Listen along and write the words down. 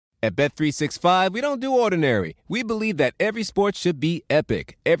At Bet365, we don't do ordinary. We believe that every sport should be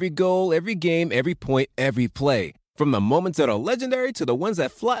epic. Every goal, every game, every point, every play. From the moments that are legendary to the ones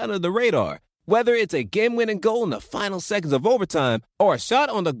that fly under the radar. Whether it's a game-winning goal in the final seconds of overtime or a shot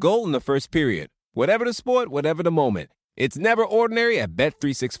on the goal in the first period. Whatever the sport, whatever the moment. It's never ordinary at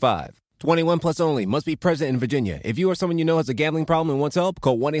Bet365. 21 plus only. Must be present in Virginia. If you or someone you know has a gambling problem and wants help,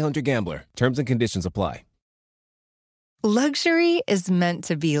 call 1-800-GAMBLER. Terms and conditions apply. Luxury is meant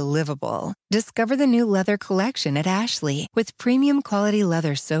to be livable. Discover the new leather collection at Ashley with premium quality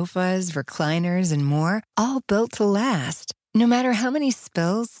leather sofas, recliners, and more, all built to last. No matter how many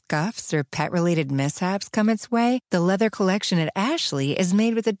spills, scuffs, or pet-related mishaps come its way, the leather collection at Ashley is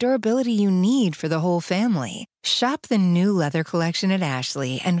made with the durability you need for the whole family. Shop the new leather collection at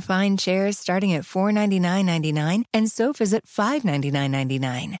Ashley and find chairs starting at $499.99 and sofas at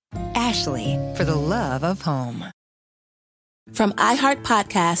 $599.99. Ashley, for the love of home. From iHeart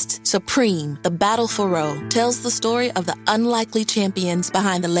Podcasts, Supreme, The Battle for Roe, tells the story of the unlikely champions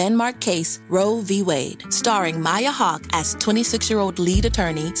behind the landmark case Roe v. Wade. Starring Maya Hawke as 26-year-old lead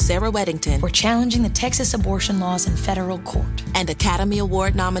attorney Sarah Weddington. We're challenging the Texas abortion laws in federal court. And Academy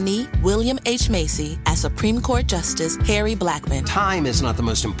Award nominee William H. Macy as Supreme Court Justice Harry Blackmun. Time is not the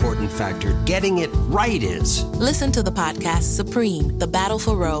most important factor. Getting it right is. Listen to the podcast Supreme, The Battle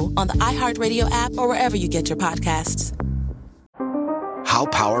for Roe on the iHeartRadio app or wherever you get your podcasts. How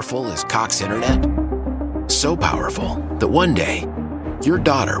powerful is Cox Internet? So powerful that one day, your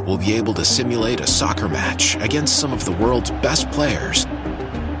daughter will be able to simulate a soccer match against some of the world's best players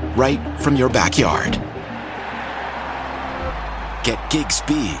right from your backyard. Get gig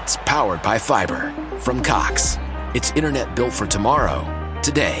speeds powered by fiber from Cox. It's internet built for tomorrow,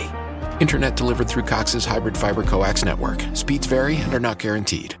 today. Internet delivered through Cox's hybrid fiber coax network. Speeds vary and are not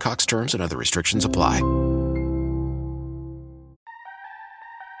guaranteed. Cox terms and other restrictions apply.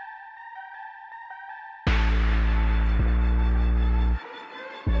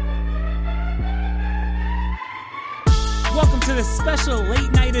 Welcome to the special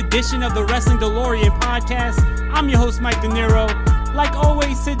late night edition of the Wrestling DeLorean podcast. I'm your host, Mike De Niro. Like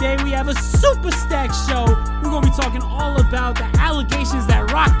always, today we have a super stacked show. We're going to be talking all about the allegations that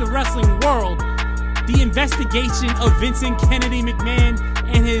rock the wrestling world, the investigation of Vincent Kennedy McMahon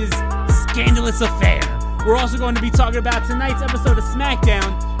and his scandalous affair. We're also going to be talking about tonight's episode of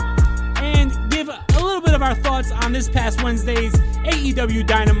Smackdown and give a little bit of our thoughts on this past Wednesday's AEW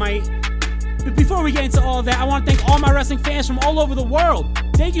Dynamite. But before we get into all that, I want to thank all my wrestling fans from all over the world.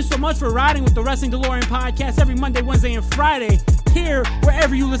 Thank you so much for riding with the Wrestling DeLorean podcast every Monday, Wednesday, and Friday, here,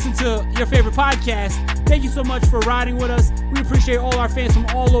 wherever you listen to your favorite podcast. Thank you so much for riding with us. We appreciate all our fans from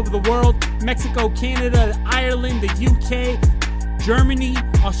all over the world. Mexico, Canada, Ireland, the UK, Germany,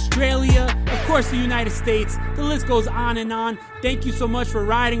 Australia, of course the United States. The list goes on and on. Thank you so much for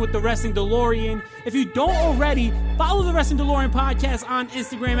riding with the Wrestling DeLorean. If you don't already, follow the Wrestling DeLorean podcast on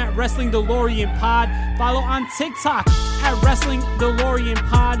Instagram at Wrestling DeLorean Pod. Follow on TikTok at Wrestling DeLorean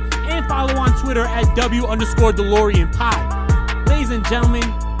Pod. And follow on Twitter at W_DeLorean Pod. Ladies and gentlemen,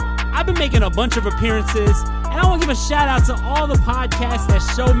 I've been making a bunch of appearances, and I want to give a shout out to all the podcasts that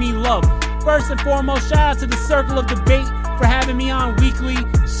show me love. First and foremost, shout out to the Circle of Debate for having me on weekly.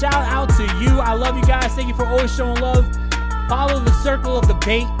 Shout out to you. I love you guys. Thank you for always showing love. Follow the Circle of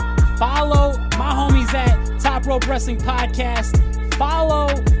Debate. Follow my homies at Top Rope Wrestling Podcast. Follow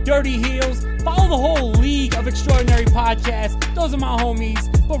Dirty Heels. Follow the whole League of Extraordinary Podcasts. Those are my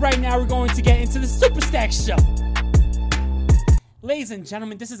homies. But right now we're going to get into the Super Stack Show. Ladies and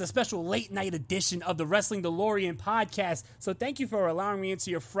gentlemen, this is a special late night edition of the Wrestling DeLorean podcast. So thank you for allowing me into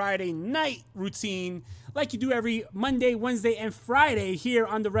your Friday night routine like you do every Monday, Wednesday, and Friday here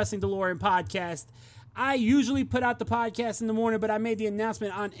on the Wrestling DeLorean podcast. I usually put out the podcast in the morning, but I made the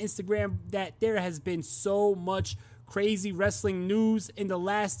announcement on Instagram that there has been so much crazy wrestling news in the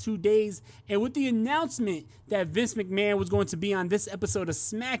last 2 days. And with the announcement that Vince McMahon was going to be on this episode of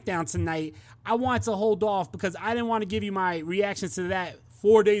Smackdown tonight, I wanted to hold off because I didn't want to give you my reactions to that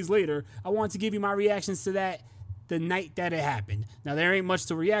 4 days later. I wanted to give you my reactions to that the night that it happened. Now, there ain't much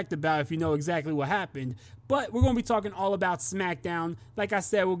to react about if you know exactly what happened, but we're going to be talking all about Smackdown. Like I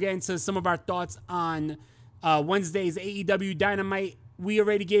said, we'll get into some of our thoughts on Wednesday's AEW Dynamite. We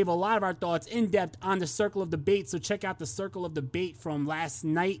already gave a lot of our thoughts in depth on the Circle of Debate, so check out the Circle of Debate from last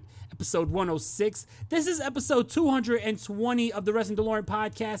night, episode 106. This is episode 220 of the Wrestling DeLorean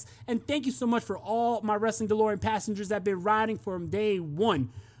podcast, and thank you so much for all my Wrestling DeLorean passengers that have been riding from day one.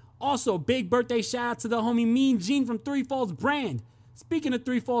 Also, big birthday shout out to the homie Mean Gene from Three Falls Brand. Speaking of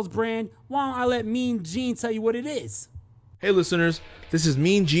Three Falls Brand, why don't I let Mean Gene tell you what it is? Hey listeners, this is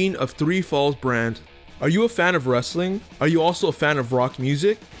Mean Gene of Three Falls Brand. Are you a fan of wrestling? Are you also a fan of rock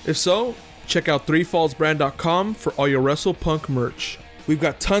music? If so, check out 3fallsbrand.com for all your WrestlePunk merch. We've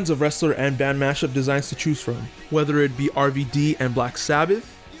got tons of wrestler and band mashup designs to choose from, whether it be RVD and Black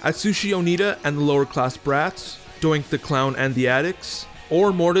Sabbath, Atsushi Onita and the Lower Class Brats, Doink the Clown and the Addicts,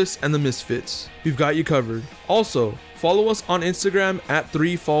 or Mortis and the Misfits. We've got you covered. Also, follow us on Instagram at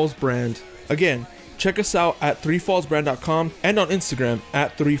 3fallsbrand. Again, check us out at 3fallsbrand.com and on Instagram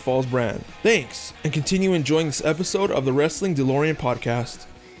at 3fallsbrand. Thanks, and continue enjoying this episode of the Wrestling DeLorean podcast.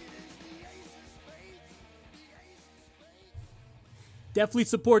 Definitely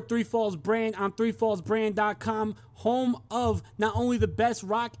support 3 Falls Brand on 3fallsbrand.com, home of not only the best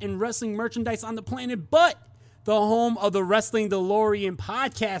rock and wrestling merchandise on the planet, but the home of the Wrestling DeLorean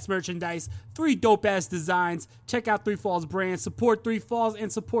podcast merchandise. 3 dope-ass designs. Check out 3 Falls Brand. Support 3 Falls and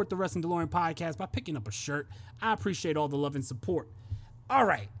support the Wrestling DeLorean podcast by picking up a shirt. I appreciate all the love and support. All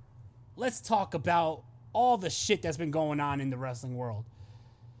right, let's talk about all the shit that's been going on in the wrestling world.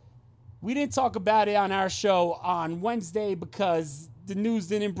 We didn't talk about it on our show on Wednesday because the news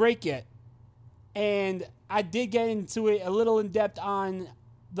didn't break yet. And I did get into it a little in depth on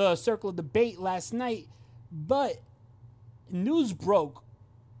the Circle of Debate last night, but news broke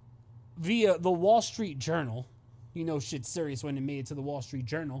via the Wall Street Journal. You know shit's serious when it made it to the Wall Street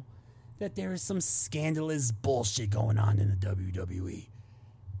Journal, that there is some scandalous bullshit going on in the WWE.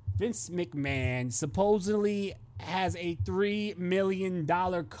 Vince McMahon supposedly has a $3 million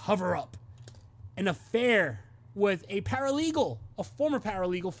cover-up, an affair with a paralegal, a former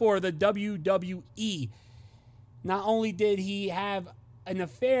paralegal for the WWE. Not only did he have an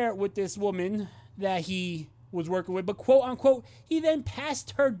affair with this woman that he was working with, but quote-unquote, he then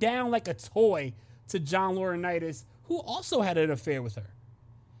passed her down like a toy to John Laurinaitis, who also had an affair with her.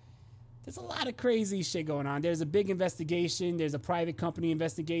 There's a lot of crazy shit going on. There's a big investigation. There's a private company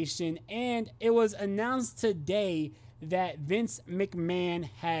investigation. And it was announced today that Vince McMahon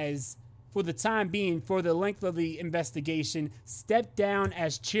has, for the time being, for the length of the investigation, stepped down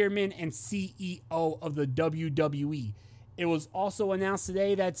as chairman and CEO of the WWE. It was also announced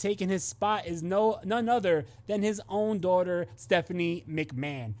today that taking his spot is none other than his own daughter, Stephanie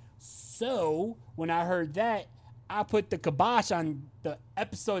McMahon. So, when I heard that, I put the kibosh on the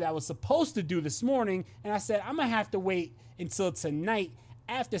episode I was supposed to do this morning, and I said, I'm going to have to wait until tonight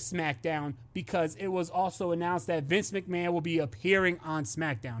after Smackdown, because it was also announced that Vince McMahon will be appearing on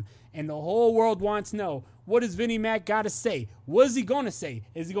Smackdown. And the whole world wants to know, what does Vinnie Mac got to say? What is he going to say?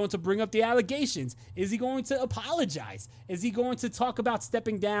 Is he going to bring up the allegations? Is he going to apologize? Is he going to talk about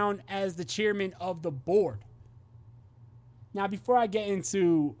stepping down as the chairman of the board? Now, before I get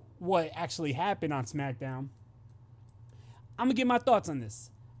into what actually happened on SmackDown, I'm going to give my thoughts on this.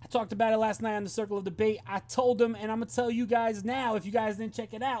 I talked about it last night on the Circle of Debate. I told them, and I'm going to tell you guys now, if you guys didn't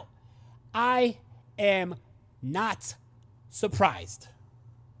check it out, I am not surprised.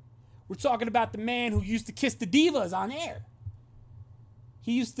 We're talking about the man who used to kiss the divas on air.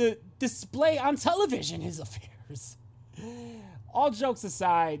 He used to display on television his affairs. All jokes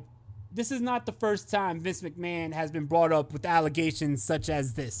aside, this is not the first time Vince McMahon has been brought up with allegations such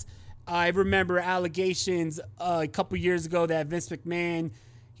as this. I remember allegations a couple years ago that Vince McMahon,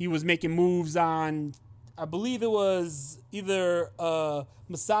 he was making moves on, I believe it was either a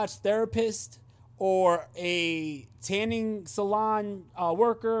massage therapist or a tanning salon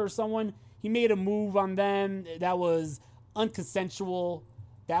worker or someone. He made a move on them that was unconsensual.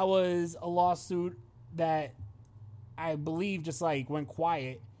 That was a lawsuit that I believe just like went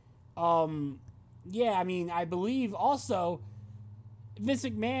quiet. I believe also Vince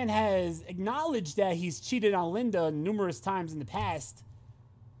McMahon has acknowledged that he's cheated on Linda numerous times in the past,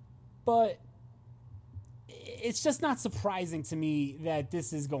 but it's just not surprising to me that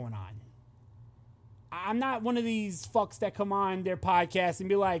this is going on. I'm not one of these fucks that come on their podcast and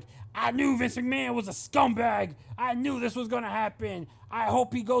be like, I knew Vince McMahon was a scumbag. I knew this was going to happen. I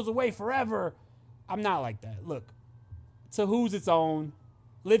hope he goes away forever. I'm not like that. Look, to who's its own.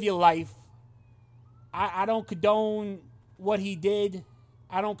 Live your life. I don't condone what he did.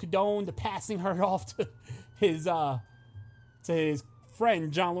 I don't condone the passing her off to his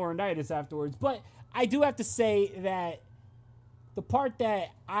friend John Laurinaitis afterwards. But I do have to say that the part that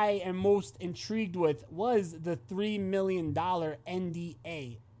I am most intrigued with was the $3 million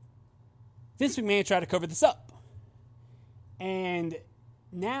NDA. Vince McMahon tried to cover this up. And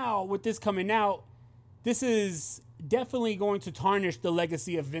now with this coming out, this is definitely going to tarnish the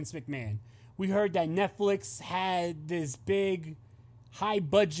legacy of Vince McMahon. We heard that Netflix had this big,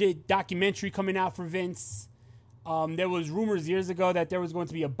 high-budget documentary coming out for Vince. There was rumors years ago that there was going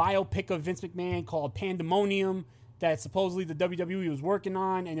to be a biopic of Vince McMahon called Pandemonium that supposedly the WWE was working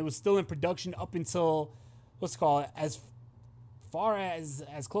on, and it was still in production up until as far as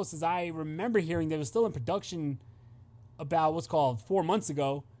close as I remember hearing, they was still in production about 4 months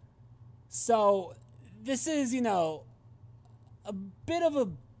ago. So this is, a bit of a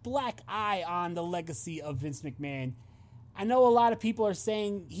black eye on the legacy of Vince McMahon. I know a lot of people are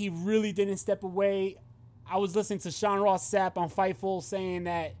saying he really didn't step away. I was listening to Sean Ross Sapp on Fightful saying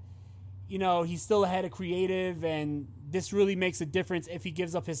that, he's still ahead of creative, and this really makes a difference if he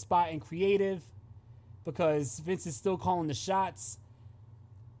gives up his spot in creative because Vince is still calling the shots.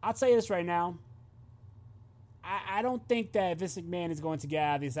 I'll tell you this right now. I don't think that Vince McMahon is going to get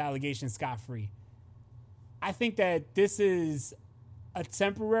out of this allegation scot-free. I think that this is a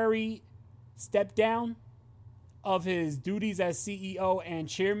temporary step down of his duties as CEO and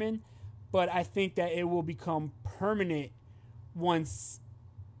chairman, but I think that it will become permanent once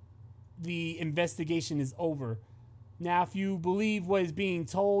the investigation is over. Now, if you believe what is being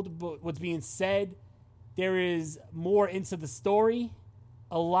told, but what's being said, there is more into the story,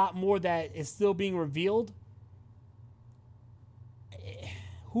 a lot more that is still being revealed.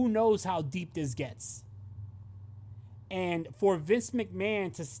 Who knows how deep this gets? And for Vince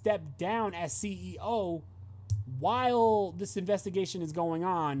McMahon to step down as CEO while this investigation is going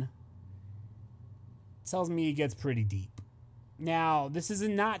on tells me it gets pretty deep. Now, this is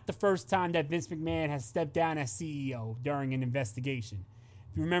not the first time that Vince McMahon has stepped down as CEO during an investigation.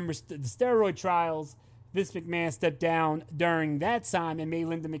 If you remember the steroid trials, Vince McMahon stepped down during that time and made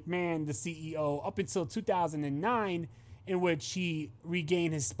Linda McMahon the CEO up until 2009, in which he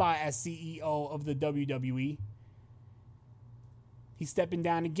regained his spot as CEO of the WWE. He's stepping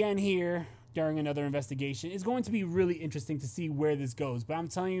down again here during another investigation. It's going to be really interesting to see where this goes. But I'm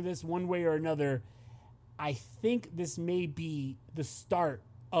telling you this, one way or another, I think this may be the start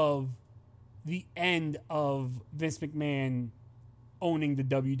of the end of Vince McMahon owning the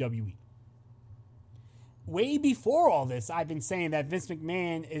WWE. Way before all this, I've been saying that Vince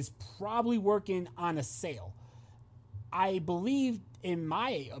McMahon is probably working on a sale. I believe, in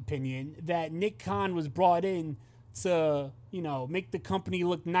my opinion, that Nick Khan was brought in to, make the company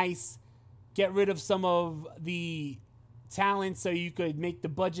look nice, get rid of some of the talent so you could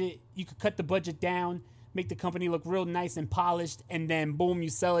cut the budget down, make the company look real nice and polished, and then boom, you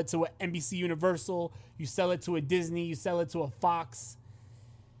sell it to an NBC Universal, you sell it to a Disney, you sell it to a Fox.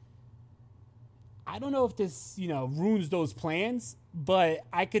 I don't know if this, ruins those plans, but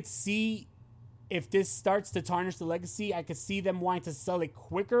I could see if this starts to tarnish the legacy, I could see them wanting to sell it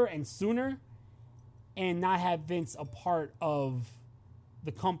quicker and sooner and not have Vince a part of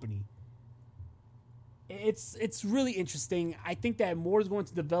the company. It's really interesting. I think that more is going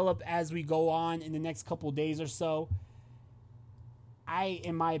to develop as we go on in the next couple of days or so. I,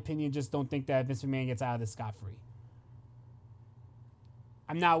 in my opinion, just don't think that Vince McMahon gets out of this scot-free.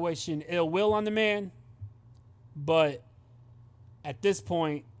 I'm not wishing ill will on the man, but at this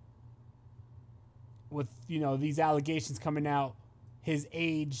point, with, these allegations coming out, his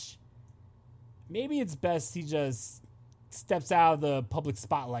age, maybe it's best he just steps out of the public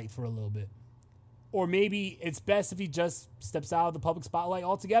spotlight for a little bit. Or maybe it's best if he just steps out of the public spotlight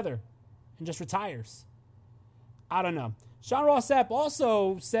altogether and just retires. I don't know. Sean Ross Sapp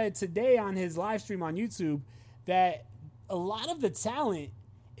also said today on his live stream on YouTube that a lot of the talent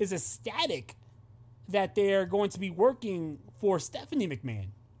is ecstatic that they're going to be working for Stephanie McMahon.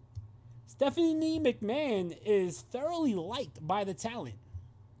 Stephanie McMahon is thoroughly liked by the talent.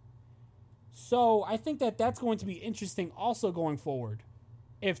 So I think that that's going to be interesting also going forward.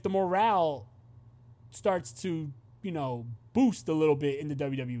 If the morale starts to, boost a little bit in the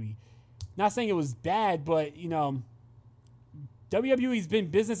WWE. Not saying it was bad, but, WWE's been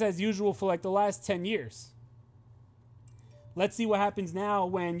business as usual for like the last 10 years. Let's see what happens now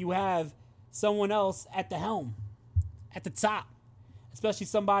when you have someone else at the helm, at the top, especially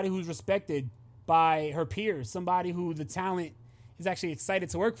somebody who's respected by her peers, somebody who the talent is actually excited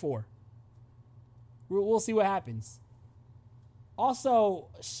to work for. We'll see what happens. Also,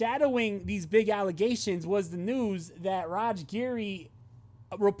 shadowing these big allegations was the news that Raj Giri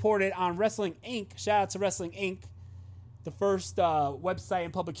reported on Wrestling Inc. Shout out to Wrestling Inc., the first website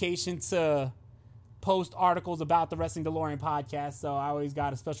and publication to post articles about the Wrestling DeLorean podcast. So I always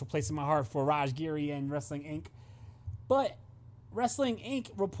got a special place in my heart for Raj Giri and Wrestling Inc. But Wrestling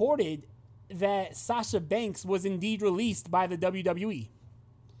Inc. reported that Sasha Banks was indeed released by the WWE.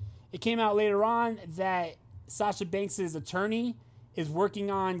 It came out later on that Sasha Banks' attorney is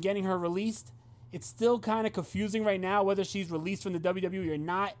working on getting her released. It's still kind of confusing right now whether she's released from the WWE or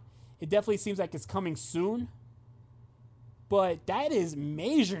not. It definitely seems like it's coming soon. But that is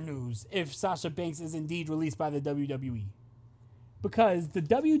major news if Sasha Banks is indeed released by the WWE. Because the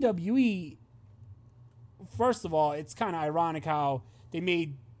WWE first of all, it's kind of ironic how they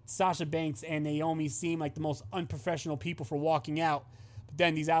made Sasha Banks and Naomi seem like the most unprofessional people for walking out. But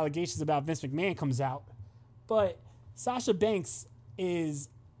then these allegations about Vince McMahon comes out. But Sasha Banks is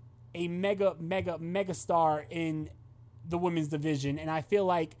a mega star in the women's division. And I feel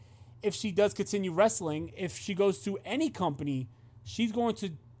like if she does continue wrestling, if she goes to any company, she's going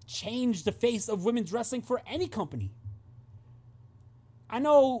to change the face of women's wrestling for any company. I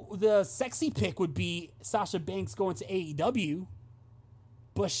know the sexy pick would be Sasha Banks going to AEW.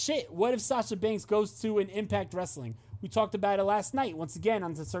 But shit, what if Sasha Banks goes to an Impact Wrestling? We talked about it last night, once again,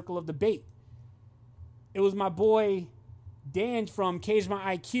 on the Circle of Debate. It was my boy Dan from Cage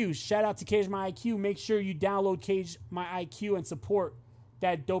My IQ. Shout out to Cage My IQ. Make sure you download Cage My IQ and support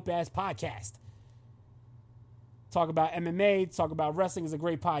that dope-ass podcast. Talk about MMA, talk about wrestling. Is a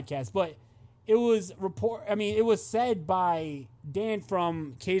great podcast. But it was said by Dan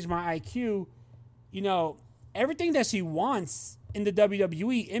from Cage My IQ, you know, everything that she wants in the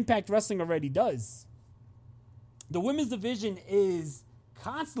WWE, Impact Wrestling already does. The women's division is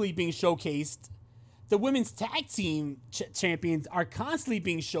constantly being showcased. The women's tag team champions are constantly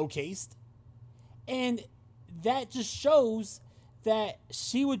being showcased. And that just shows that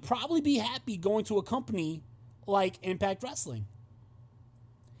she would probably be happy going to a company like Impact Wrestling.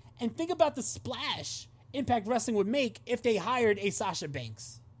 And think about the splash Impact Wrestling would make if they hired a Sasha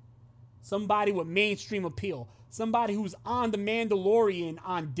Banks. Somebody with mainstream appeal. Somebody who's on The Mandalorian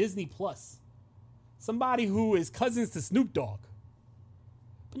on Disney+. Somebody who is cousins to Snoop Dogg.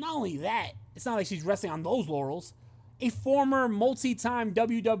 But not only that, it's not like she's resting on those laurels. A former multi-time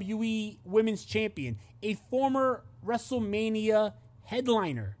WWE Women's Champion. A former WrestleMania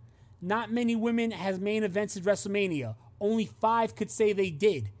headliner. Not many women has main evented WrestleMania. Only 5 could say they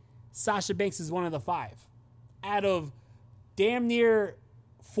did. Sasha Banks is one of the 5. Out of damn near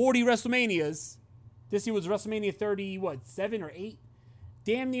 40 WrestleManias, this year was WrestleMania 7 or 8?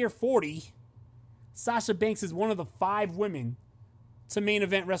 Damn near 40. Sasha Banks is one of the 5 women to main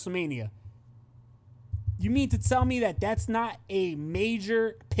event WrestleMania. You mean to tell me that that's not a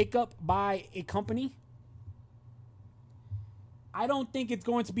major pickup by a company? I don't think it's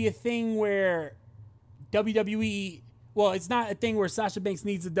going to be a thing where WWE... Well, it's not a thing where Sasha Banks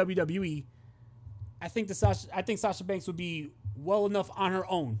needs the WWE. I think Sasha Banks would be well enough on her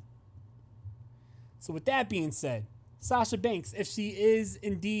own. So with that being said, Sasha Banks, if she is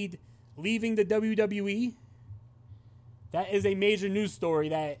indeed leaving the WWE, that is a major news story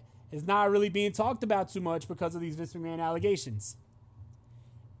that is not really being talked about too much because of these Vince McMahon allegations.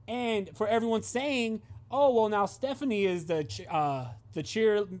 And for everyone saying, oh, well, now Stephanie is the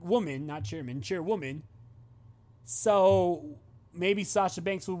chairwoman. So maybe Sasha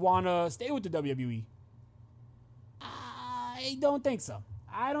Banks would want to stay with the WWE. I don't think so.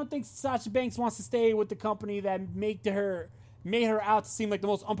 I don't think Sasha Banks wants to stay with the company that made her out to seem like the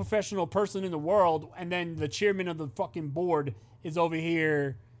most unprofessional person in the world, and then the chairman of the fucking board is over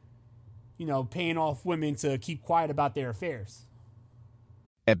here, you know, paying off women to keep quiet about their affairs.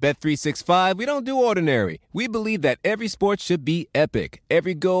 At Bet365, we don't do ordinary. We believe that every sport should be epic.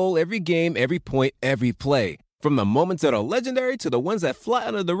 Every goal, every game, every point, every play. From the moments that are legendary to the ones that fly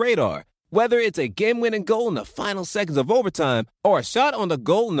under the radar. Whether it's a game-winning goal in the final seconds of overtime or a shot on the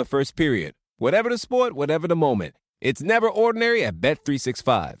goal in the first period. Whatever the sport, whatever the moment. It's never ordinary at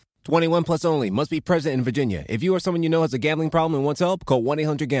Bet365. 21 plus only. Must be present in Virginia. If you or someone you know has a gambling problem and wants help, call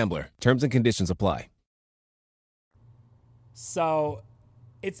 1-800-GAMBLER. Terms and conditions apply. So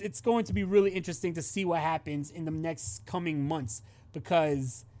it's going to be really interesting to see what happens in the next coming months,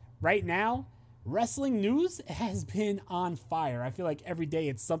 because right now, wrestling news has been on fire. I feel like every day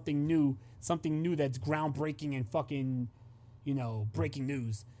it's something new that's groundbreaking and fucking, you know, breaking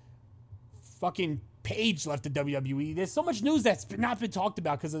news. Fucking Paige left the WWE. There's so much news that's not been talked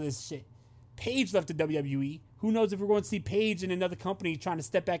about because of this shit. Paige left the WWE. Who knows if we're going to see Paige in another company trying to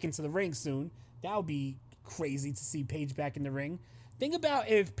step back into the ring soon. That would be crazy to see Paige back in the ring. Think about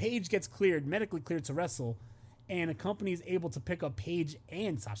if Paige gets medically cleared to wrestle, and a company is able to pick up Paige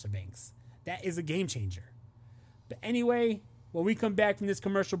and Sasha Banks. That is a game changer. But anyway, when we come back from this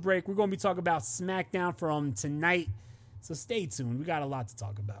commercial break, we're going to be talking about Smackdown from tonight. So stay tuned. We got a lot to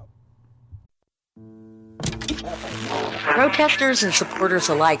talk about. Protesters and supporters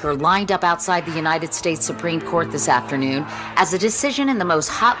alike are lined up outside the United States Supreme Court this afternoon as a decision in the most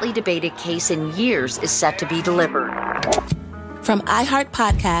hotly debated case in years is set to be delivered. From iHeart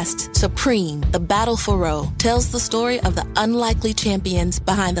Podcasts, Supreme, The Battle for Roe, tells the story of the unlikely champions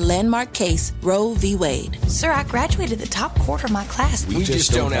behind the landmark case, Roe v. Wade. Sir, I graduated the top quarter of my class. We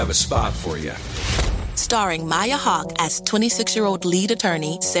just don't have a spot for you. starring Maya Hawke as 26-year-old lead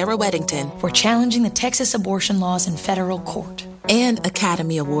attorney Sarah Weddington. We're challenging the Texas abortion laws in federal court. And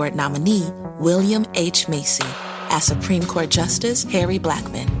Academy Award nominee William H. Macy as Supreme Court Justice Harry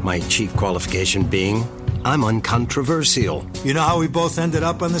Blackmun. My chief qualification being, I'm uncontroversial. You know how we both ended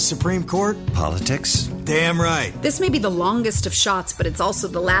up on the Supreme Court? Politics? Damn right. This may be the longest of shots, but it's also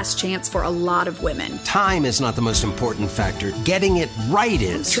the last chance for a lot of women. Time is not the most important factor. Getting it right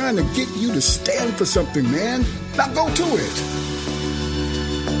is. I'm trying to get you to stand for something, man. Now go to it.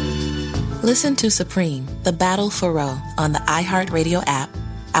 Listen to Supreme, The Battle for Roe on the iHeartRadio app,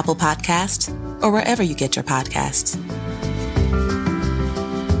 Apple Podcasts, or wherever you get your podcasts.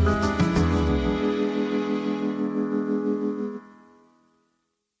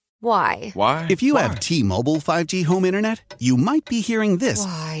 Why? Why? If you have T-Mobile 5G home internet, you might be hearing this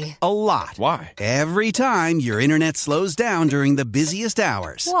Why? a lot. Why? Every time your internet slows down during the busiest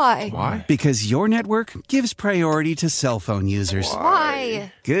hours. Why? Why? Because your network gives priority to cell phone users.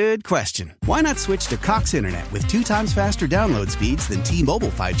 Why? Good question. Why not switch to Cox Internet with 2 times faster download speeds than T-Mobile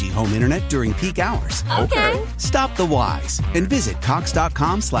 5G home internet during peak hours? Okay. Stop the whys and visit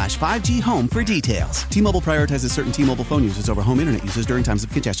cox.com/5G home for details. T-Mobile prioritizes certain T-Mobile phone users over home internet users during times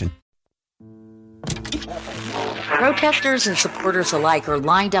of congestion. Protesters and supporters alike are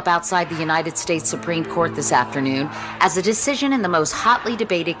lined up outside the United States Supreme Court this afternoon as a decision in the most hotly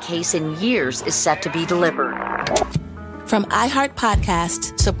debated case in years is set to be delivered. From iHeart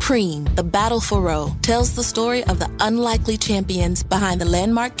Podcasts, Supreme, The Battle for Roe tells the story of the unlikely champions behind the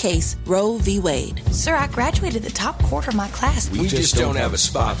landmark case Roe v. Wade. Sir, I graduated the top quarter of my class. We just don't have a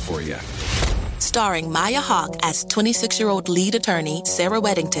spot for you. Starring Maya Hawke as 26-year-old lead attorney Sarah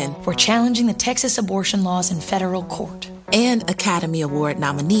Weddington. We're challenging the Texas abortion laws in federal court. And Academy Award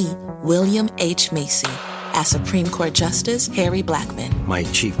nominee William H. Macy as Supreme Court Justice Harry Blackmun. My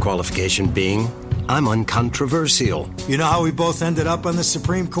chief qualification being, I'm uncontroversial. You know how we both ended up on the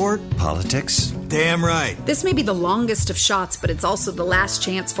Supreme Court? Politics? Damn right. This may be the longest of shots, but it's also the last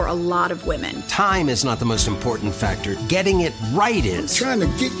chance for a lot of women. Time is not the most important factor. Getting it right is. I'm trying to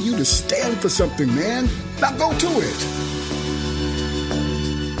get you to stand for something, man. Now go to it.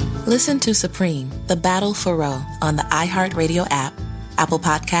 Listen to Supreme, The Battle for Roe on the iHeartRadio app, Apple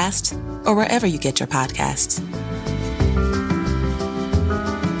Podcasts, or wherever you get your podcasts.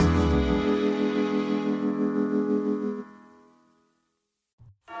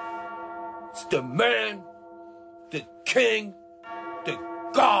 It's the man, the king, the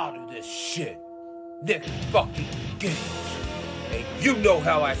god of this shit, Nick fucking Gage. And you know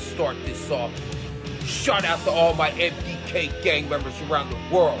how I start this off. Shout out to all my MDK gang members around the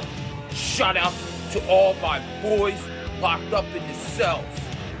world. Shout out to all my boys locked up in the cells.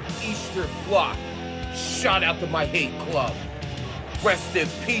 Eastern Block. Shout out to my hate club. Rest in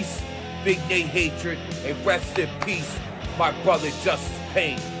peace, Big Nate Hatred, and rest in peace, my brother Justice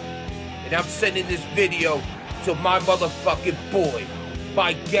Payne. And I'm sending this video to my motherfucking boy,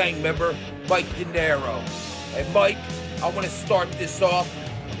 my gang member, Mike De Niro. And Mike, I want to start this off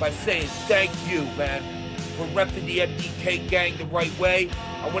by saying thank you, man, for repping the MDK gang the right way.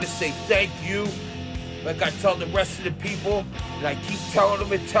 I want to say thank you, like I tell the rest of the people, and I keep telling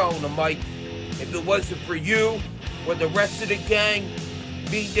them and telling them, Mike, if it wasn't for you or the rest of the gang,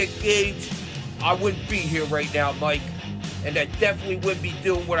 me, Nick Gage, I wouldn't be here right now, Mike. And I definitely wouldn't be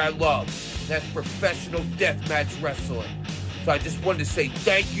doing what I love. That's professional deathmatch wrestling. So I just wanted to say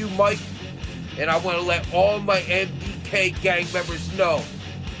thank you, Mike. And I want to let all my MDK gang members know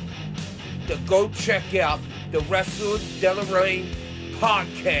to go check out the Wrestling Delaraine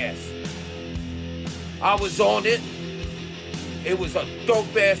podcast. I was on it. It was a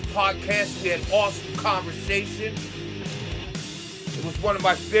dope-ass podcast. We had awesome conversation. It was one of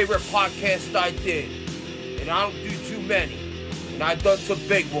my favorite podcasts I did. And I don't do too many. And I've done some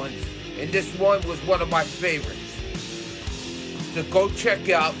big ones. And this one was one of my favorites. So go check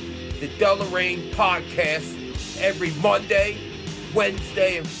out the Delaraine podcast every Monday,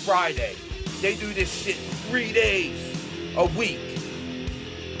 Wednesday, and Friday. They do this shit 3 days a week.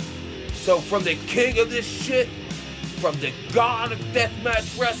 So from the king of this shit, from the god of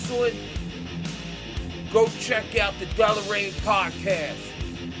deathmatch wrestling, go check out the Delaraine podcast.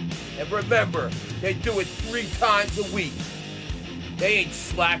 And remember, they do it 3 times a week. They ain't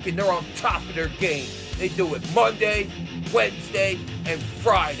slacking, they're on top of their game. They do it Monday, Wednesday, and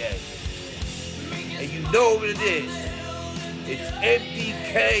Friday. And you know what it is. It's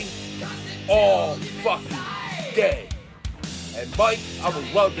MDK all fucking day. And Mike, I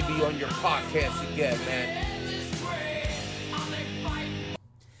would love to be on your podcast again, man.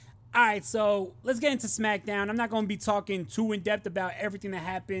 All right, so let's get into Smackdown. I'm not going to be talking too in-depth about everything that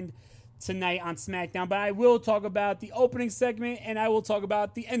happened tonight on SmackDown, but I will talk about the opening segment and I will talk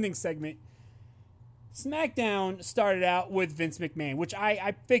about the ending segment. SmackDown started out with Vince McMahon, which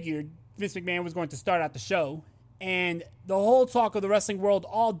I figured Vince McMahon was going to start out the show. And the whole talk of the wrestling world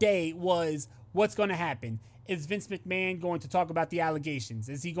all day was what's going to happen. Is Vince McMahon going to talk about the allegations?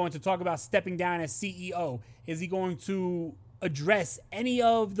 Is he going to talk about stepping down as CEO? Is he going to address any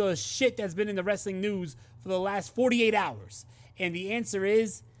of the shit that's been in the wrestling news for the last 48 hours? And the answer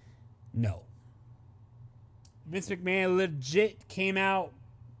is no. Vince McMahon legit came out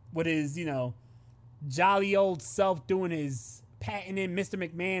with his, jolly old self doing his patting in Mr.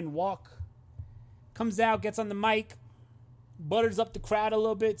 McMahon walk. Comes out, gets on the mic, butters up the crowd a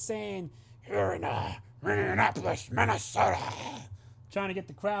little bit, saying, "Here in Minneapolis, Minnesota." Trying to get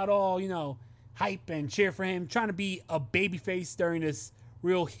the crowd all, hype and cheer for him. Trying to be a babyface during this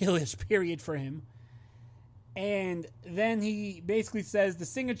real heelish period for him. And then he basically says the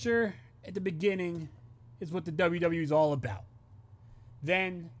signature at the beginning is what the WWE is all about.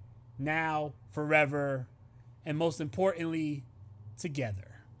 Then, now, forever, and most importantly, together.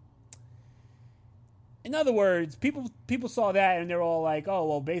 In other words, people saw that and they're all like, oh,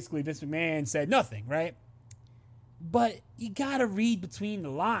 well, basically Vince McMahon said nothing, right? But you gotta read between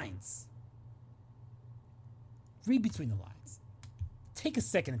the lines. Read between the lines. Take a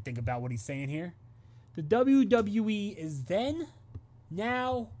second and think about what he's saying here. The WWE is then,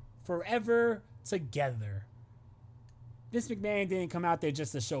 now, forever, together. Vince McMahon didn't come out there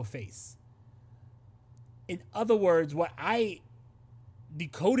just to show face. In other words, what I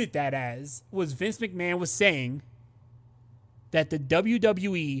decoded that as was Vince McMahon was saying that the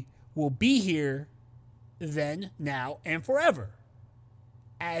WWE will be here then, now, and forever.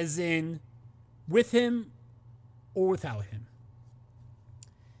 As in, with him or without him.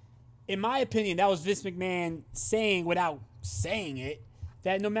 In my opinion, that was Vince McMahon saying, without saying it,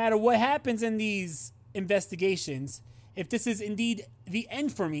 that no matter what happens in these investigations, if this is indeed the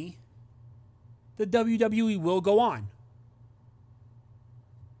end for me, the WWE will go on.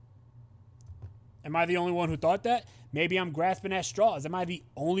 Am I the only one who thought that? Maybe I'm grasping at straws. Am I the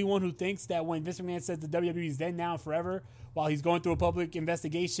only one who thinks that when Vince McMahon says the WWE is then, now, and forever, while he's going through a public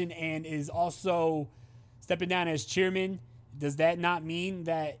investigation and is also stepping down as chairman, does that not mean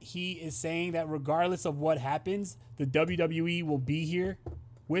that he is saying that regardless of what happens, the WWE will be here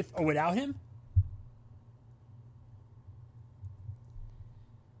with or without him?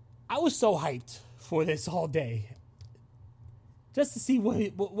 I was so hyped for this all day just to see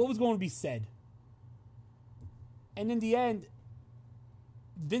what was going to be said. And in the end,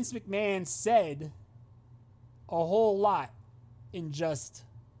 Vince McMahon said a whole lot in just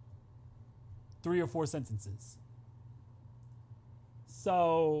 3 or 4 sentences.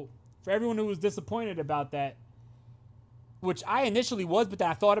 So, for everyone who was disappointed about that, which I initially was, but then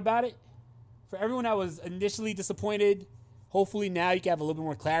I thought about it, for everyone that was initially disappointed, hopefully now you can have a little bit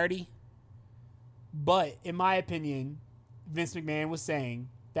more clarity. But, in my opinion, Vince McMahon was saying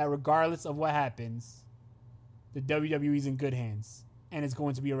that regardless of what happens, the WWE is in good hands, and it's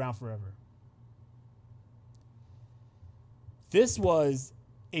going to be around forever. This was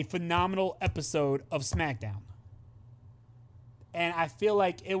a phenomenal episode of SmackDown. And I feel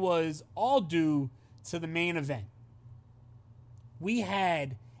like it was all due to the main event. We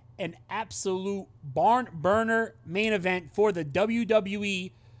had an absolute barn burner main event for the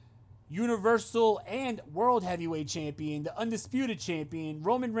WWE Universal and World Heavyweight Champion, the Undisputed Champion,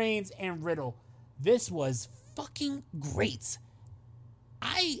 Roman Reigns and Riddle. This was fucking great.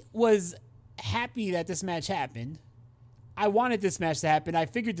 I was happy that this match happened. I wanted this match to happen. I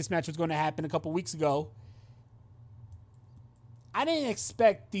figured this match was going to happen a couple weeks ago. I didn't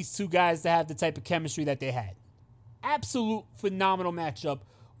expect these two guys to have the type of chemistry that they had. Absolute phenomenal matchup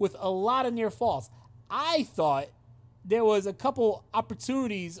with a lot of near falls. I thought there was a couple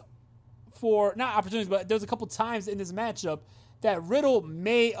opportunities but there was a couple times in this matchup that Riddle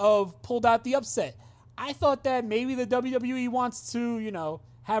may have pulled out the upset. I thought that maybe the WWE wants to,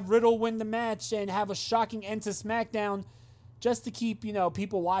 have Riddle win the match and have a shocking end to SmackDown just to keep,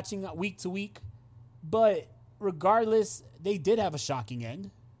 people watching week to week. But regardless, they did have a shocking end.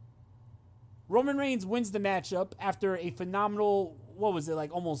 Roman Reigns wins the matchup after a phenomenal,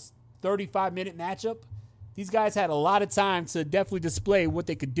 almost 35-minute matchup. These guys had a lot of time to definitely display what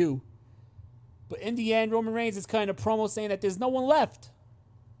they could do. But in the end, Roman Reigns is cutting a promo saying that there's no one left.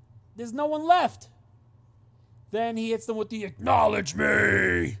 There's no one left. Then he hits them with the "Acknowledge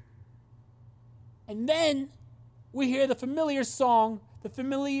me." And then we hear the familiar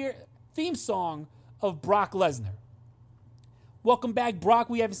theme song of Brock Lesnar. Welcome back, Brock.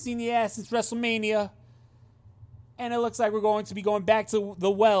 We haven't seen your ass since WrestleMania. And it looks like we're going to be going back to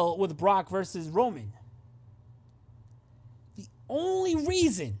the well with Brock versus Roman. The only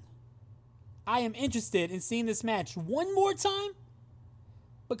reason I am interested in seeing this match one more time,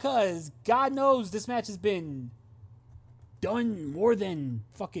 because God knows this match has been done more than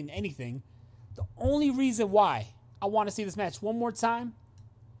fucking anything. The only reason why I want to see this match one more time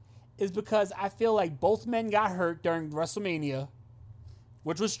is because I feel like both men got hurt during WrestleMania,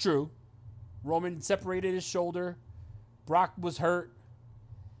 which was true. Roman separated his shoulder. Brock was hurt.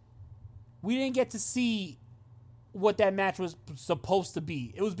 We didn't get to see what that match was supposed to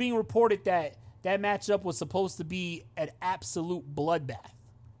be. It was being reported that that matchup was supposed to be an absolute bloodbath.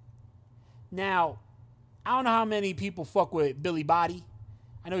 Now, I don't know how many people fuck with Billy Body.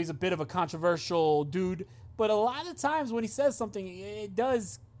 I know he's a bit of a controversial dude, but a lot of times when he says something, it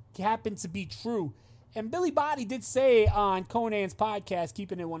does happen to be true. And Billy Body did say on Conan's podcast,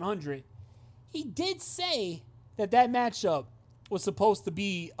 Keeping It 100, he did say that that matchup was supposed to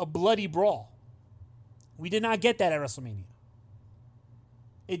be a bloody brawl. We did not get that at WrestleMania.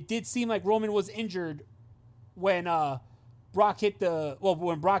 It did seem like Roman was injured when Brock had the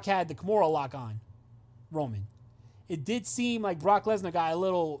Kimura lock on Roman. It did seem like Brock Lesnar got a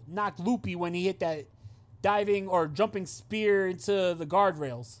little knocked loopy when he hit that diving or jumping spear into the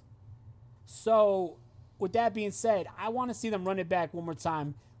guardrails. So, with that being said, I want to see them run it back one more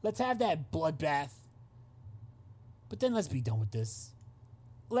time. Let's have that bloodbath. But then let's be done with this.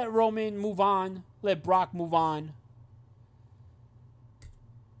 Let Roman move on. Let Brock move on.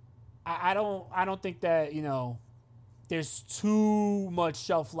 I don't think that, there's too much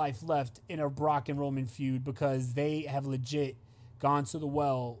shelf life left in a Brock and Roman feud, because they have legit gone to the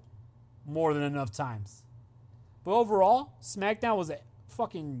well more than enough times. But overall, SmackDown was a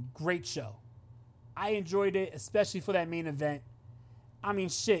fucking great show. I enjoyed it, especially for that main event. I mean,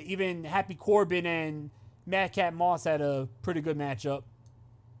 shit, even Happy Corbin and Madcap Moss had a pretty good matchup.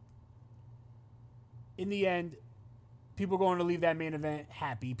 In the end, people are going to leave that main event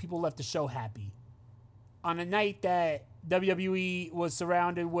happy. People left the show happy. On a night that WWE was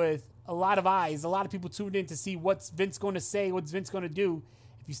surrounded with a lot of eyes, a lot of people tuned in to see what's Vince going to say, what's Vince going to do.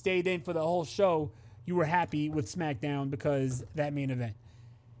 If you stayed in for the whole show, you were happy with SmackDown because that main event.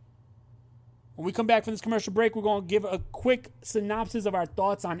 When we come back from this commercial break, we're going to give a quick synopsis of our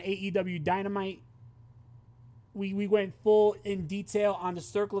thoughts on AEW Dynamite. We went full in detail on the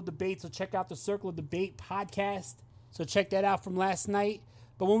Circle of Debate, so check out the Circle of Debate podcast. So check that out from last night.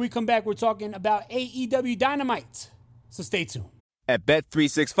 But when we come back, we're talking about AEW Dynamite. So stay tuned. At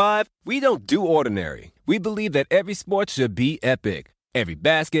Bet365, we don't do ordinary. We believe that every sport should be epic. Every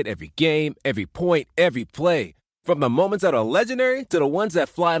basket, every game, every point, every play. From the moments that are legendary to the ones that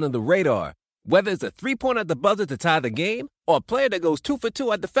fly under the radar. Whether it's a three-pointer at the buzzer to tie the game or a player that goes 2 for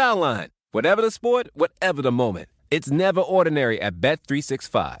 2 at the foul line. Whatever the sport, whatever the moment. It's never ordinary at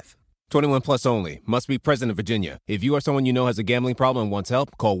Bet365. 21 plus only. Must be present in Virginia. If you or someone you know has a gambling problem and wants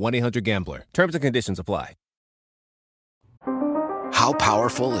help, call 1-800-GAMBLER. Terms and conditions apply. How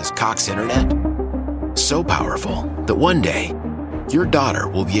powerful is Cox Internet? So powerful that one day, your daughter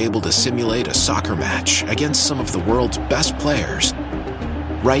will be able to simulate a soccer match against some of the world's best players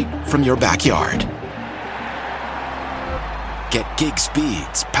right from your backyard. Get gig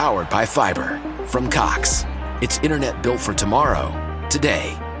speeds powered by fiber from Cox. It's internet built for tomorrow,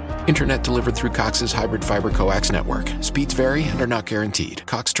 today. Internet delivered through Cox's hybrid fiber coax network. Speeds vary and are not guaranteed.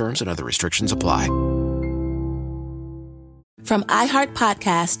 Cox terms and other restrictions apply. From iHeart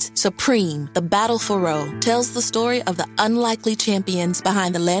Podcasts, Supreme, The Battle for Roe, tells the story of the unlikely champions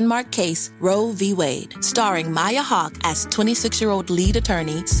behind the landmark case Roe v. Wade. Starring Maya Hawke as 26-year-old lead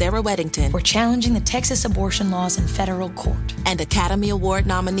attorney Sarah Weddington. We're challenging the Texas abortion laws in federal court. And Academy Award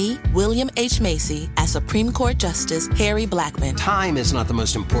nominee William H. Macy as Supreme Court Justice Harry Blackmun. Time is not the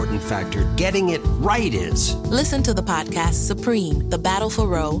most important factor. Getting it right is. Listen to the podcast Supreme, The Battle for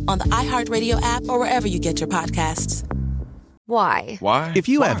Roe on the iHeartRadio app or wherever you get your podcasts. Why? Why? If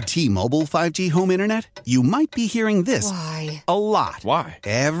you have T-Mobile 5G home internet, you might be hearing this Why? a lot. Why?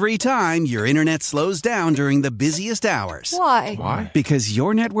 Every time your internet slows down during the busiest hours. Why? Why? Because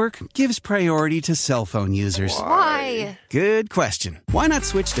your network gives priority to cell phone users. Why? Good question. Why not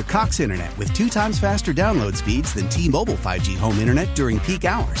switch to Cox Internet with 2 times faster download speeds than T-Mobile 5G home internet during peak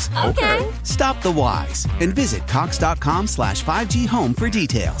hours? Okay. Stop the whys and visit cox.com/5G home for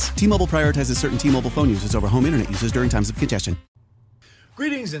details. T-Mobile prioritizes certain T-Mobile phone users over home internet users during times of congestion.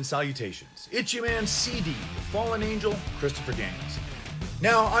 Greetings and salutations. It's your man CD, the fallen angel, Christopher Daniels.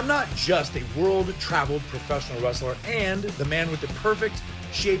 Now, I'm not just a world-traveled professional wrestler and the man with the perfect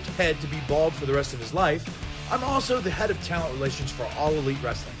shaped head to be bald for the rest of his life. I'm also the head of talent relations for All Elite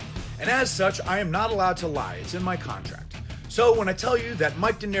Wrestling. and as such, I am not allowed to lie. It's in my contract. So when I tell you that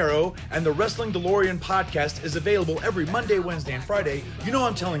Mike De Niro and the Wrestling DeLorean podcast is available every Monday, Wednesday, and Friday, you know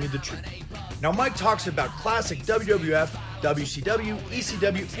I'm telling you the truth. Now, Mike talks about classic WWF, WCW,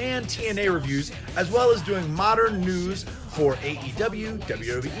 ECW, and TNA reviews, as well as doing modern news for AEW,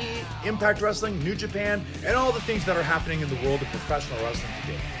 WWE, Impact Wrestling, New Japan, and all the things that are happening in the world of professional wrestling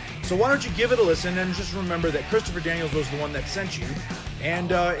today. So why don't you give it a listen and just remember that Christopher Daniels was the one that sent you,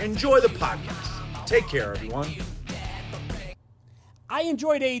 and enjoy the podcast. Take care, everyone. I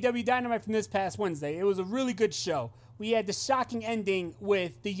enjoyed AEW Dynamite from this past Wednesday. It was a really good show. We had the shocking ending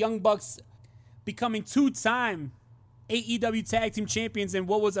with the Young Bucks becoming two-time AEW Tag Team Champions in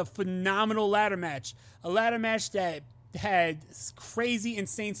what was a phenomenal ladder match. A ladder match that had crazy,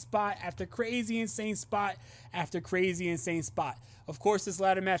 insane spot after crazy, insane spot after crazy, insane spot. Of course, this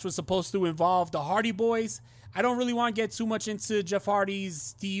ladder match was supposed to involve the Hardy Boys. I don't really want to get too much into Jeff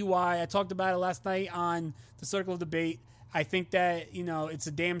Hardy's DUI. I talked about it last night on the Circle of Debate. I think that, it's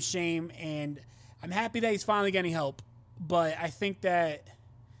a damn shame, and I'm happy that he's finally getting help. But I think that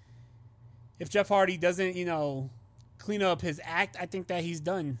if Jeff Hardy doesn't, clean up his act, I think that he's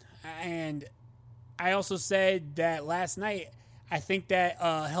done. And I also said that last night, I think that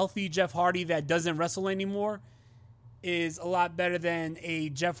a healthy Jeff Hardy that doesn't wrestle anymore is a lot better than a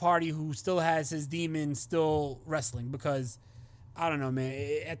Jeff Hardy who still has his demons still wrestling. Because, I don't know,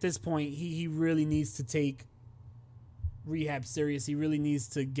 man, at this point, he really needs to take rehab serious. He really needs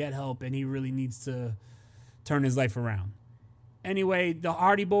to get help, and he really needs to turn his life around. Anyway, the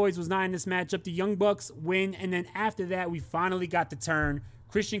Hardy Boys was not in this matchup. The Young Bucks win, and then after that, we finally got the turn.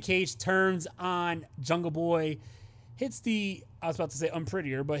 Christian Cage turns on Jungle Boy, hits the, I was about to say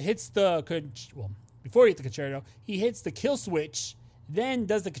unprettier, but hits the, before he hit the concerto, he hits the kill switch, then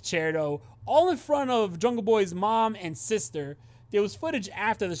does the concerto, all in front of Jungle Boy's mom and sister. There was footage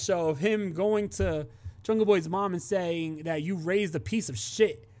after the show of him going to Jungle Boy's mom and saying that you raised a piece of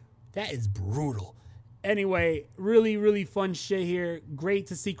shit. That is brutal. Anyway, really, really fun shit here. Great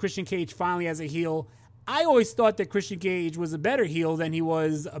to see Christian Cage finally as a heel. I always thought that Christian Cage was a better heel than he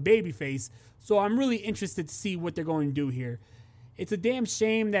was a babyface, so I'm really interested to see what they're going to do here. It's a damn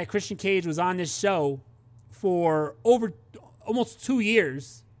shame that Christian Cage was on this show for over almost 2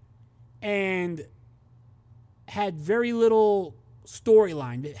 years and had very little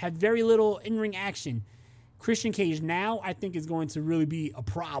storyline, had very little in-ring action. Christian Cage now, I think, is going to really be a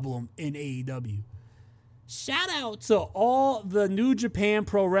problem in AEW. Shout out to all the New Japan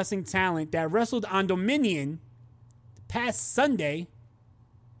Pro Wrestling talent that wrestled on Dominion past Sunday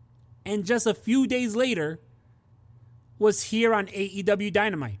and just a few days later was here on AEW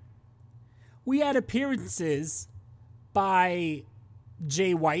Dynamite. We had appearances by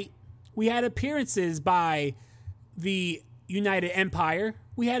Jay White. We had appearances by the United Empire.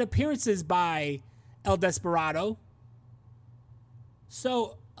 We had appearances by El Desperado.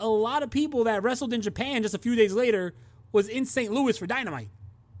 So a lot of people that wrestled in Japan just a few days later was in St. Louis for Dynamite.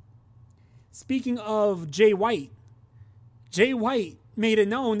 Speaking of Jay White made it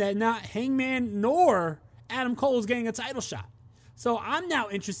known that not Hangman nor Adam Cole is getting a title shot. So I'm now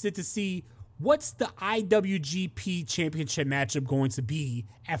interested to see what's the IWGP Championship matchup going to be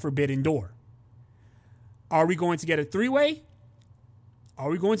at Forbidden Door. Are we going to get a 3-way? Are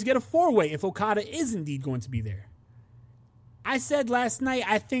we going to get a 4-way if Okada is indeed going to be there? I said last night,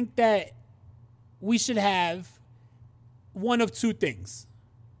 I think that we should have one of two things.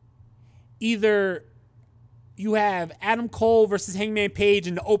 Either you have Adam Cole versus Hangman Page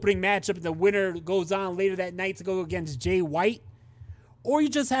in the opening matchup and the winner goes on later that night to go against Jay White. Or you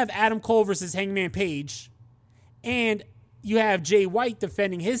just have Adam Cole versus Hangman Page and you have Jay White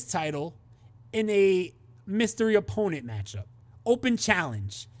defending his title in a mystery opponent matchup. Open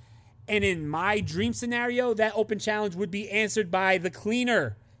challenge. And in my dream scenario, that open challenge would be answered by the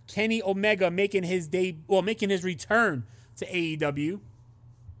cleaner, Kenny Omega, making his return to AEW.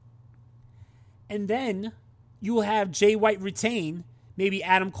 And then you'll have Jay White retain. Maybe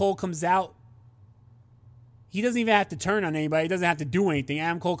Adam Cole comes out. He doesn't even have to turn on anybody. He doesn't have to do anything.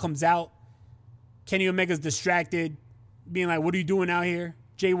 Adam Cole comes out. Kenny Omega's distracted, being like, what are you doing out here?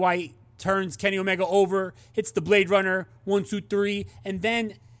 Jay White turns Kenny Omega over, hits the Blade Runner, 1, 2, 3. And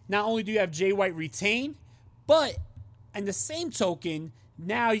then not only do you have Jay White retain, but in the same token,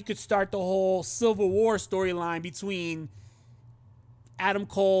 now you could start the whole Civil War storyline between Adam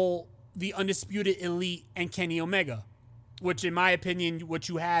Cole, the Undisputed Elite, and Kenny Omega. Which, in my opinion, what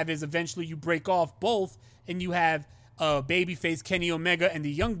you have is eventually you break off both, and you have babyface Kenny Omega and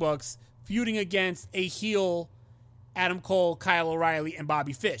the Young Bucks feuding against a heel Adam Cole, Kyle O'Reilly, and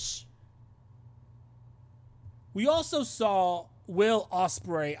Bobby Fish. We also saw Will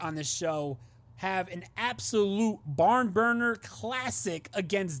Ospreay on the show have an absolute barn burner classic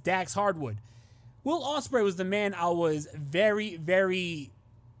against Dax Hardwood. Will Ospreay was the man I was very, very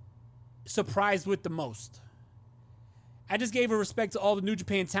surprised with the most. I just gave a respect to all the New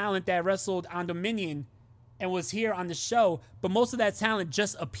Japan talent that wrestled on Dominion and was here on the show, but most of that talent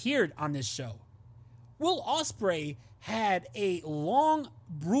just appeared on this show. Will Ospreay had a long,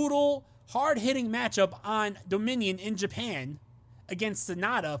 brutal, hard-hitting matchup on Dominion in Japan against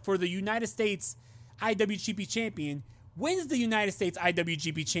Sonata for the United States IWGP champion, wins the United States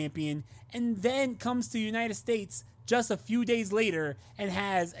IWGP champion, and then comes to the United States just a few days later and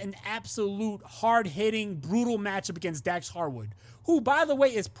has an absolute hard-hitting, brutal matchup against Dax Harwood, who, by the way,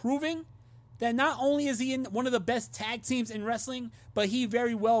 is proving that not only is he in one of the best tag teams in wrestling, but he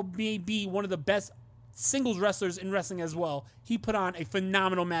very well may be one of the best singles wrestlers in wrestling as well. He put on a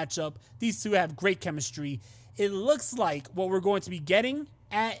phenomenal matchup. These two have great chemistry. It looks like what we're going to be getting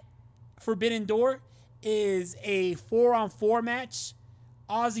at Forbidden Door is a 4-on-4 match.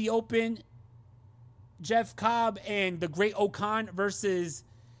 Aussie Open, Jeff Cobb and the Great Okan versus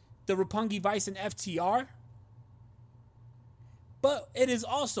the Roppongi Vice and FTR. But it is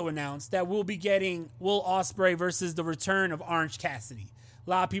also announced that we'll be getting Will Ospreay versus the return of Orange Cassidy. A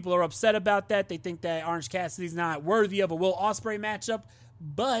lot of people are upset about that. They think that Orange Cassidy's not worthy of a Will Ospreay matchup,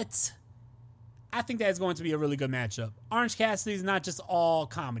 but I think that is going to be a really good matchup. Orange Cassidy is not just all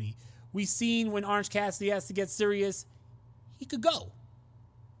comedy. We've seen when Orange Cassidy has to get serious, he could go.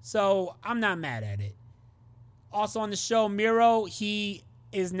 So I'm not mad at it. Also on the show, Miro, he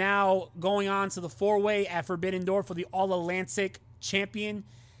is now going on to the 4-way at Forbidden Door for the All-Atlantic champion.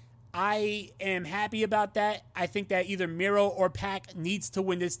 I am happy about that. I think that either Miro or Pac needs to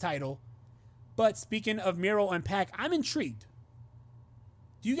win this title. But speaking of Miro and Pac, I'm intrigued.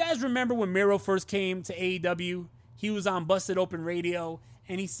 Do you guys remember when Miro first came to AEW? He was on Busted Open Radio,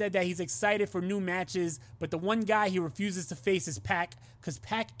 and he said that he's excited for new matches, but the one guy he refuses to face is Pac, because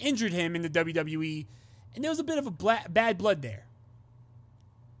Pac injured him in the WWE, and there was a bit of a bad blood there.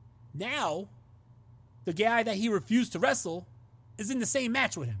 Now, the guy that he refused to wrestle is in the same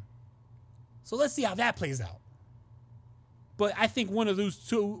match with him. So let's see how that plays out. But I think one of those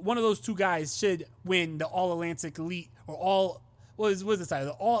two guys should win the All-Atlantic Elite, or what is the title?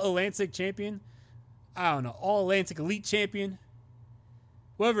 The All-Atlantic Champion? I don't know. All-Atlantic Elite Champion?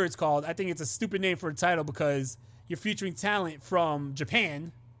 Whatever it's called. I think it's a stupid name for a title because you're featuring talent from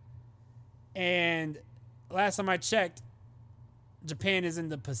Japan. And last time I checked, Japan is in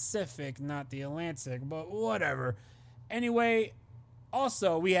the Pacific, not the Atlantic, but whatever. Anyway,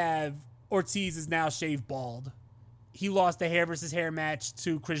 also we have Ortiz is now shaved bald. He lost the hair versus hair match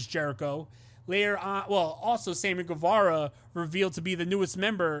to Chris Jericho. Later on, also Sammy Guevara revealed to be the newest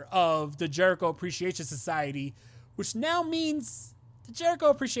member of the Jericho Appreciation Society, which now means the Jericho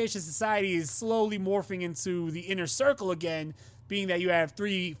Appreciation Society is slowly morphing into the Inner Circle again, being that you have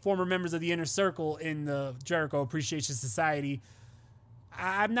 3 former members of the Inner Circle in the Jericho Appreciation Society.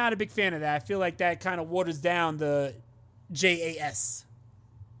 I'm not a big fan of that. I feel like that kind of waters down the JAS.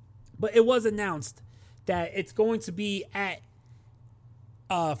 But it was announced that it's going to be at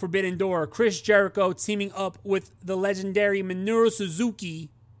Forbidden Door. Chris Jericho teaming up with the legendary Minoru Suzuki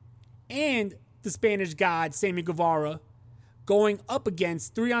and the Spanish God, Sammy Guevara, going up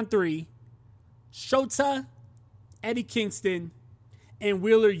against 3-on-3 Shota, Eddie Kingston, and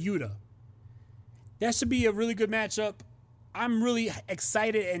Wheeler Yuta. That should be a really good matchup. I'm really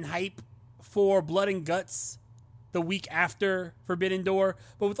excited and hype for Blood and Guts the week after Forbidden Door.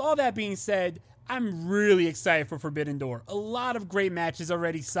 But with all that being said, I'm really excited for Forbidden Door. A lot of great matches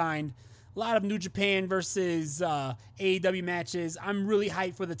already signed. A lot of New Japan versus AEW matches. I'm really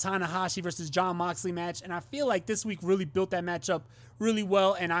hyped for the Tanahashi versus Jon Moxley match. And I feel like this week really built that matchup really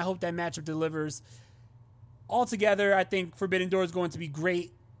well. And I hope that matchup delivers. Altogether, I think Forbidden Door is going to be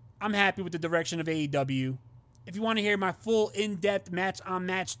great. I'm happy with the direction of AEW. If you want to hear my full in-depth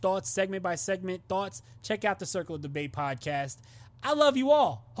match-on-match thoughts, segment-by-segment thoughts, check out the Circle of Debate podcast. I love you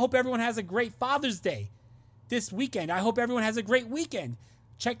all. I hope everyone has a great Father's Day this weekend. I hope everyone has a great weekend.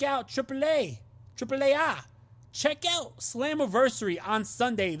 Check out AAA. Check out Slammiversary on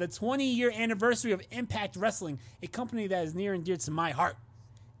Sunday, the 20-year anniversary of Impact Wrestling, a company that is near and dear to my heart.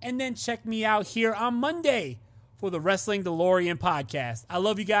 And then check me out here on Monday for the Wrestling DeLorean podcast. I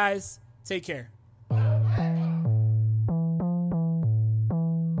love you guys. Take care.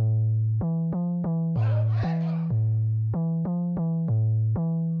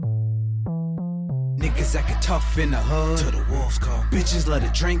 Niggas acting tough in the hood till the wolves come. Bitches let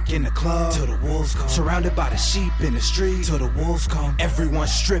a drink in the club till the wolves come. Surrounded by the sheep in the street till the wolves come. Everyone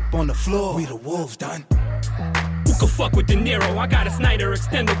strip on the floor, we the wolves done. Go fuck with De Niro. I got a Snyder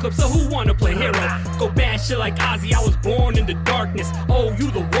extendo clip, so who wanna play hero? Go bad shit like Ozzy, I was born in the darkness. Oh, you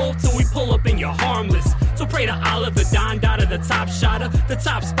the wolf till we pull up and you're harmless. So pray to Allah, the Don Dada, the top shotter, the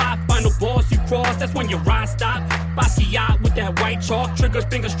top spot, final boss you cross, that's when your ride stop. Basquiat with that white chalk, triggers,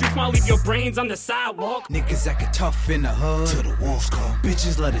 finger streaks, might leave your brains on the sidewalk. Niggas acting tough in the hood, till the wolves come.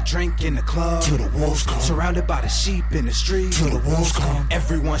 Bitches let a drink in the club, till the wolves come. Surrounded by the sheep in the street, till the wolves come.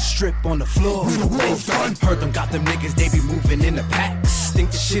 Everyone strip on the floor, till the wolves done. Heard them got them niggas, they be moving in the packs.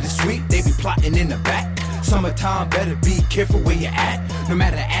 Think the shit is sweet, they be plotting in the back. Summertime, better be careful where you at. No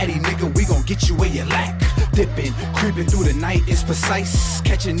matter addy, nigga, we gon' get you where you lack. Dipping, creeping through the night is precise.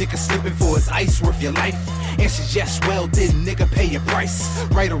 Catch a nigga slipping for his ice, worth your life. Answers yes, well, did nigga pay your price?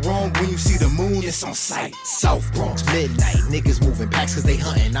 Right or wrong, when you see the moon, it's on sight. South Bronx, midnight, niggas moving packs cause they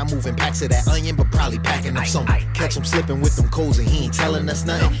hunting. I'm moving packs of that onion, but probably packing up something. Catch him slipping with them codes and he ain't telling us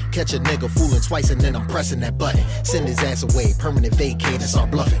nothing. Catch a nigga fooling twice and then I'm pressing that button. Send his ass away, permanent vacate and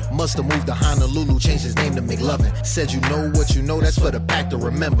start bluffing. Musta moved to Honolulu, changed his name to McLovin. Said you know what you know, that's for the pack to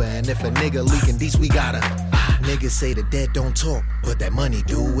remember. And if a nigga leaking these, we gotta. Niggas say the dead don't talk, but that money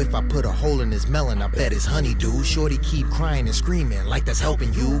do. If I put a hole in his melon, I bet his honey do. Shorty keep crying and screaming like that's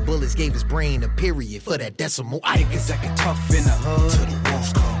helping you. Bullets gave his brain a period for that decimal. Niggas acting tough in the hood, till the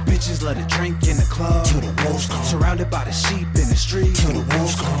wolves come. Bitches let a drink in the club, till the wolves come. Surrounded by the sheep in the street, till the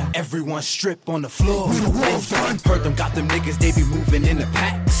wolves come. Everyone strip on the floor, till the wolves done. Heard them got them niggas, they be moving in the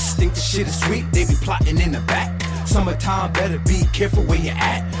packs. Think the shit is sweet, they be plotting in the back. Summertime, better be careful where you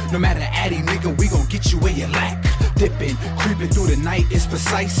at. No matter addy, nigga, we gon' get you where you lack. Dipping, creeping through the night is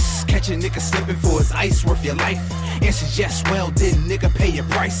precise. Catch a nigga slipping for his ice, worth your life. Answers yes, well, did nigga pay your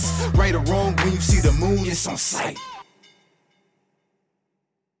price? Right or wrong, when you see the moon, it's on sight.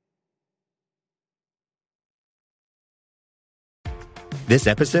 This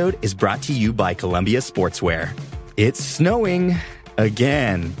episode is brought to you by Columbia Sportswear. It's snowing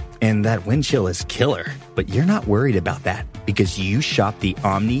again, and that wind chill is killer. But you're not worried about that because you shop the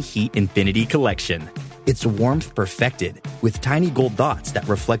Omni Heat Infinity Collection. It's warmth perfected with tiny gold dots that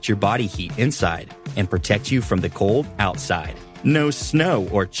reflect your body heat inside and protect you from the cold outside. No snow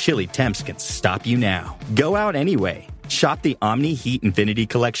or chilly temps can stop you now. Go out anyway. Shop the Omni Heat Infinity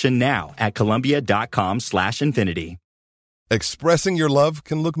Collection now at Columbia.com/infinity. Expressing your love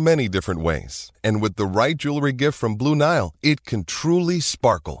can look many different ways. And with the right jewelry gift from Blue Nile, it can truly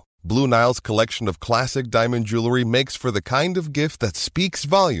sparkle. Blue Nile's collection of classic diamond jewelry makes for the kind of gift that speaks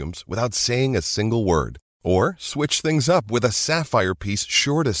volumes without saying a single word. Or switch things up with a sapphire piece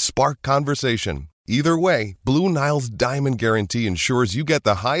sure to spark conversation. Either way, Blue Nile's Diamond Guarantee ensures you get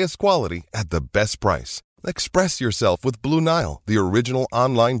the highest quality at the best price. Express yourself with Blue Nile, the original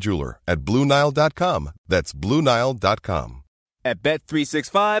online jeweler, at BlueNile.com. That's BlueNile.com. At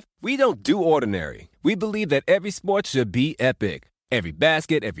Bet365, we don't do ordinary. We believe that every sport should be epic. Every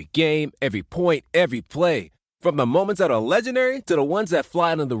basket, every game, every point, every play. From the moments that are legendary to the ones that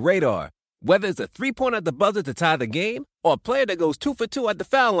fly under the radar. Whether it's a three-pointer at the buzzer to tie the game or a player that goes 2 for 2 at the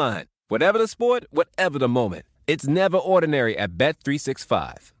foul line. Whatever the sport, whatever the moment. It's never ordinary at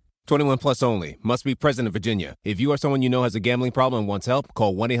Bet365. 21 plus only. Must be present in Virginia. If you or someone you know has a gambling problem and wants help,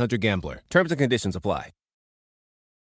 call 1-800-GAMBLER. Terms and conditions apply.